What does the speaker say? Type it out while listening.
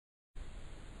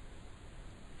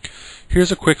Here's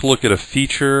a quick look at a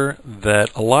feature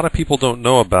that a lot of people don't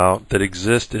know about that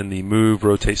exists in the Move,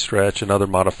 Rotate, Stretch, and other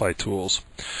Modify tools.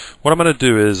 What I'm going to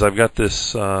do is I've got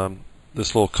this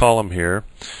this little column here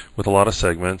with a lot of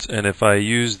segments, and if I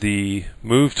use the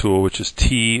Move tool, which is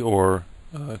T or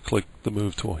click the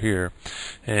Move tool here,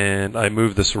 and I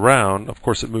move this around, of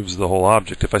course it moves the whole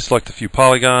object. If I select a few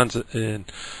polygons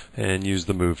and use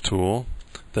the Move tool,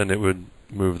 then it would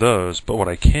move those. But what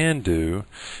I can do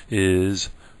is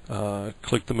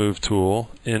click the Move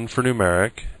tool, in for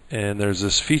numeric, and there's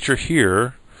this feature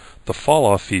here, the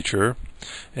falloff feature,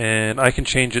 and I can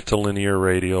change it to linear,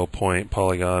 radial, point,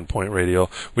 polygon, point, radial,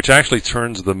 which actually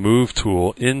turns the Move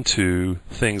tool into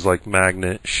things like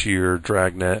magnet, shear,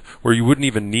 dragnet, where you wouldn't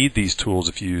even need these tools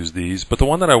if you use these. But the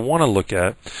one that I want to look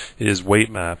at is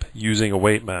Weightmap, using a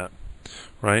Weightmap,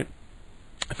 right?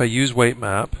 If I use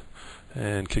Weightmap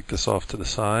and kick this off to the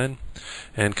side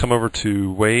and come over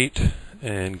to Weight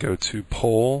and go to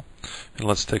Pole, and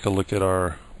let's take a look at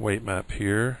our Weightmap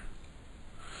here.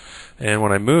 And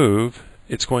when I move,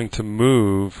 it's going to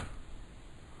move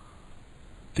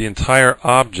the entire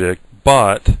object,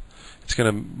 but it's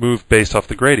going to move based off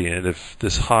the gradient. If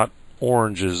this hot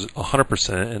orange is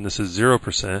 100% and this is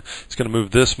 0%, it's going to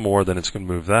move this more than it's going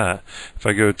to move that. If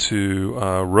I go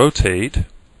to Rotate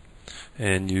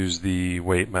and use the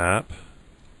Weightmap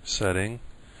setting,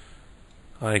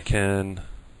 I can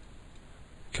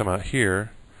come out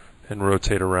here and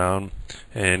rotate around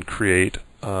and create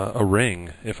a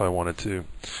ring if I wanted to.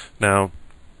 Now,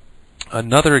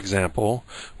 another example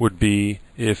would be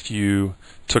if you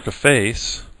took a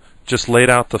face, just laid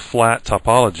out the flat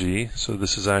topology, so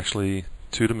this is actually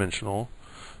two-dimensional,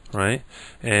 right?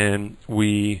 And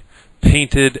we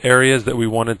painted areas that we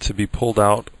wanted to be pulled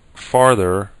out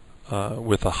farther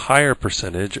with a higher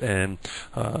percentage, and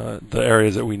the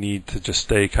areas that we need to just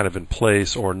stay kind of in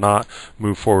place or not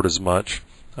move forward as much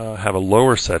have a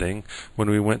lower setting. When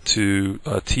we went to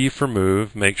T for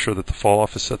Move, make sure that the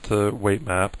falloff is set to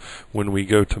Weightmap. When we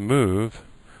go to Move,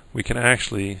 we can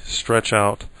actually stretch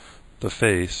out the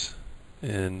face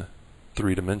in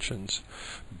 3 dimensions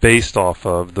based off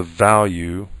of the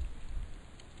value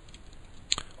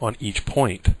on each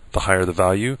point. The higher the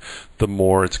value, the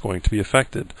more it's going to be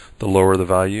affected. The lower the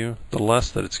value, the less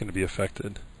that it's going to be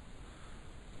affected.